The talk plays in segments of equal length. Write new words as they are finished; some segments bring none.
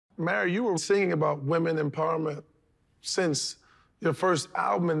Mary, you were singing about women empowerment since your first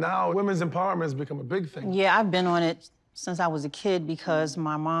album, and now women's empowerment has become a big thing. Yeah, I've been on it since I was a kid because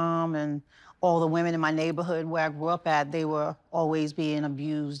my mom and all the women in my neighborhood where I grew up at, they were always being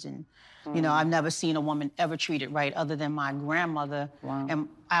abused. And, you know, I've never seen a woman ever treated right other than my grandmother. Wow. And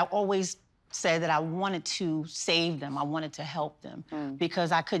I always said that I wanted to save them. I wanted to help them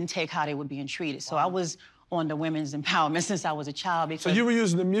because I couldn't take how they were being treated. So I was on the women's empowerment since I was a child. Because so you were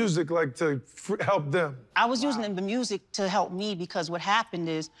using the music like to help them? I was using the music to help me because what happened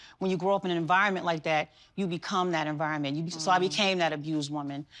is when you grow up in an environment like that, you become that environment. So I became that abused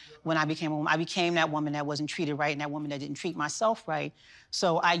woman. When I became a woman, I became that woman that wasn't treated right and that woman that didn't treat myself right.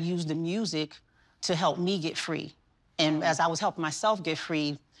 So I used the music to help me get free. And as I was helping myself get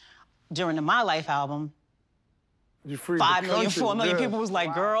free during the My Life album, You freed 5 the million, country, 4 million people was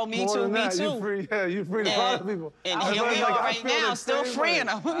like, girl, me More too, than me that, too. You freed a lot of people. And here we are right now, still freeing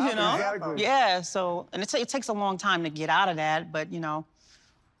them, you know? Exactly. Yeah, so, and it takes a long time to get out of that, but, you know,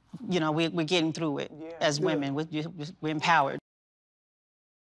 we're getting through it as women. We're empowered.